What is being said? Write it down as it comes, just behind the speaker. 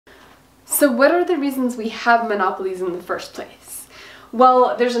So what are the reasons we have monopolies in the first place?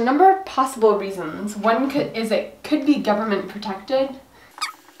 Well, there's a number of possible reasons. One is it could be government protected.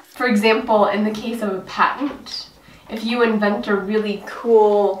 For example, in the case of a patent, if you invent a really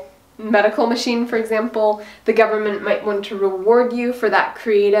cool medical machine, for example, the government might want to reward you for that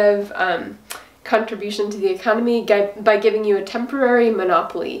creative contribution to the economy by giving you a temporary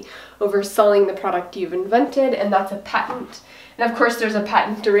monopoly over selling the product you've invented, and that's a patent. And of course there's a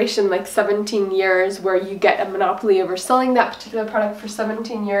patent duration like 17 years where you get a monopoly over selling that particular product for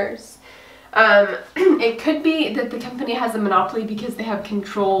 17 years. It could be that the company has a monopoly because they have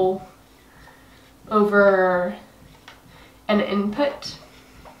control over an input.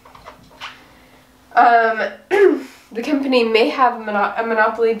 The company may have a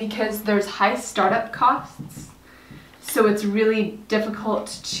monopoly because there's high startup costs, so it's really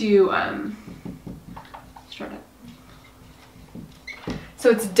difficult to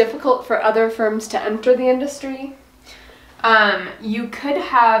it's difficult for other firms to enter the industry. You could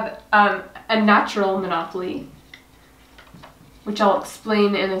have a natural monopoly, which I'll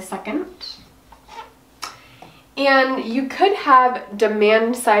explain in a second. And you could have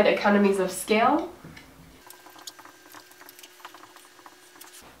demand-side economies of scale,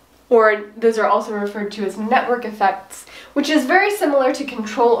 or those are also referred to as network effects, which is very similar to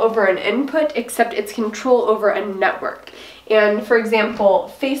control over an input, except it's control over a network. And for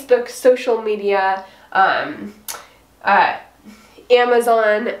example, Facebook, social media,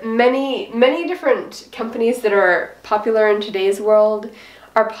 Amazon, many different companies that are popular in today's world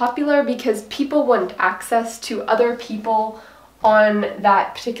are popular because people want access to other people on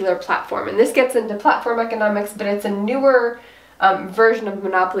that particular platform. And this gets into platform economics, but it's a newer version of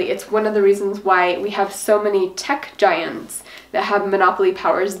monopoly. It's one of the reasons why we have so many tech giants that have monopoly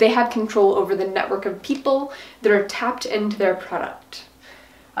powers. They have control over the network of people that are tapped into their product.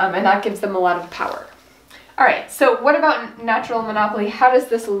 And that gives them a lot of power. Alright, so what about natural monopoly? How does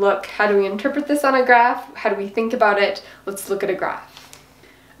this look? How do we interpret this on a graph? How do we think about it? Let's look at a graph.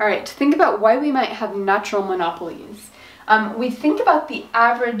 Alright, to think about why we might have natural monopolies, we think about the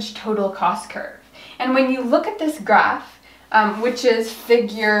average total cost curve. And when you look at this graph, which is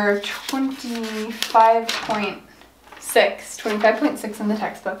figure 25.6 in the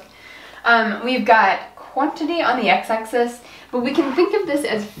textbook, we've got quantity on the x-axis, but we can think of this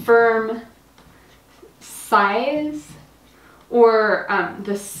as firm size or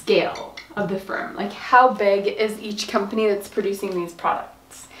the scale of the firm. Like how big is each company that's producing these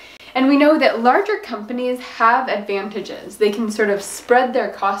products? And we know that larger companies have advantages. They can sort of spread their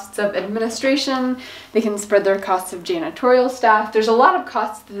costs of administration, they can spread their costs of janitorial staff. There's a lot of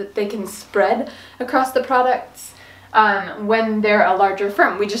costs that they can spread across the products when they're a larger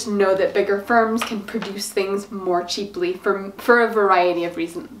firm. We just know that bigger firms can produce things more cheaply for a variety of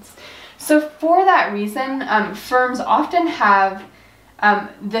reasons. So for that reason, firms often have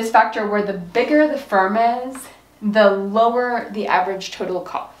this factor where the bigger the firm is, the lower the average total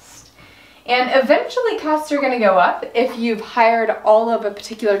cost. And eventually costs are going to go up if you've hired all of a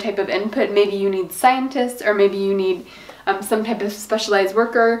particular type of input. Maybe you need scientists, or maybe you need some type of specialized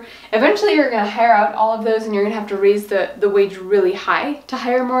worker. Eventually you're going to hire out all of those, and you're going to have to raise the wage really high to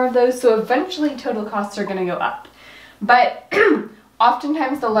hire more of those. So eventually total costs are going to go up. But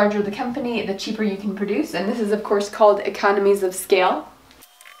oftentimes the larger the company, the cheaper you can produce, and this is of course called economies of scale.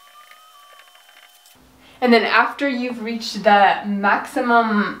 And then after you've reached the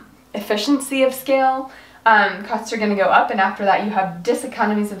maximum efficiency of scale, costs are going to go up, and after that you have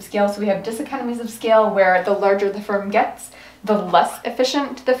diseconomies of scale. So we have diseconomies of scale where the larger the firm gets, the less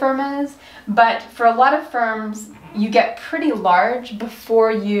efficient the firm is. But for a lot of firms, you get pretty large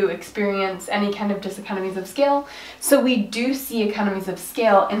before you experience any kind of diseconomies of scale. So we do see economies of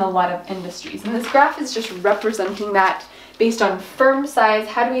scale in a lot of industries. And this graph is just representing that based on firm size.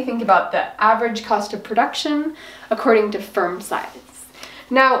 How do we think about the average cost of production according to firm size?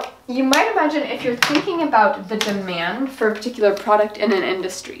 Now, you might imagine if you're thinking about the demand for a particular product in an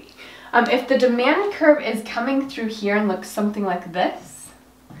industry, if the demand curve is coming through here and looks something like this,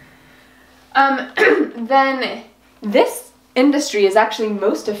 then this industry is actually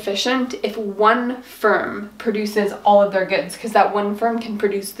most efficient if one firm produces all of their goods, because that one firm can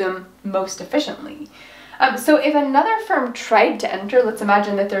produce them most efficiently. So if another firm tried to enter, let's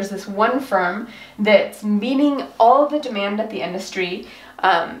imagine that there's this one firm that's meeting all of the demand at the industry,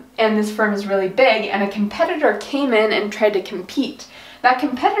 and this firm is really big, and a competitor came in and tried to compete. That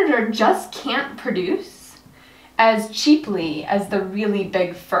competitor just can't produce as cheaply as the really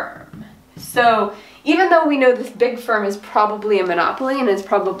big firm. So even though we know this big firm is probably a monopoly and is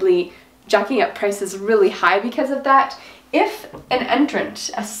probably jacking up prices really high because of that, if an entrant,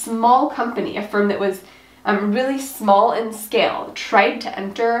 a small company, a firm that was really small in scale, tried to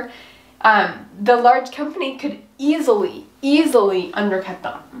enter, the large company could easily undercut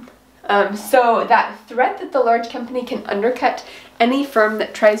them. So that threat that the large company can undercut any firm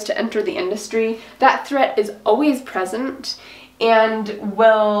that tries to enter the industry, that threat is always present and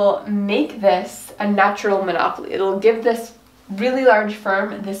will make this a natural monopoly. It'll give this really large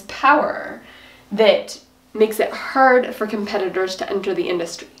firm this power that makes it hard for competitors to enter the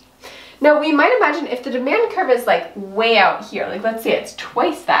industry. Now, we might imagine if the demand curve is like way out here, like let's say it's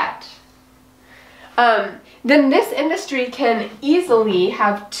twice that, then this industry can easily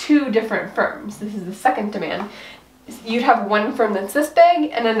have two different firms. This is the second demand. You'd have one firm that's this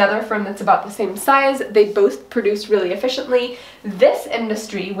big and another firm that's about the same size. They both produce really efficiently. This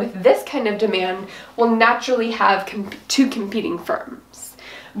industry with this kind of demand will naturally have two competing firms.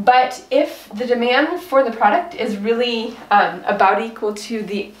 But if the demand for the product is really about equal to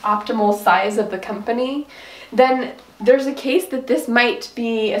the optimal size of the company, then there's a case that this might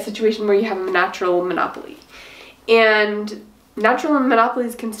be a situation where you have a natural monopoly. And natural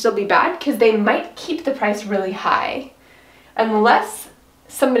monopolies can still be bad because they might keep the price really high unless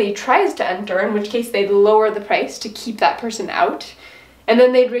somebody tries to enter, in which case they'd lower the price to keep that person out, and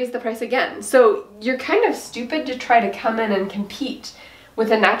then they'd raise the price again. So you're kind of stupid to try to come in and compete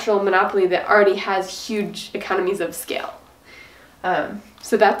with a natural monopoly that already has huge economies of scale.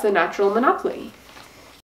 So that's a natural monopoly.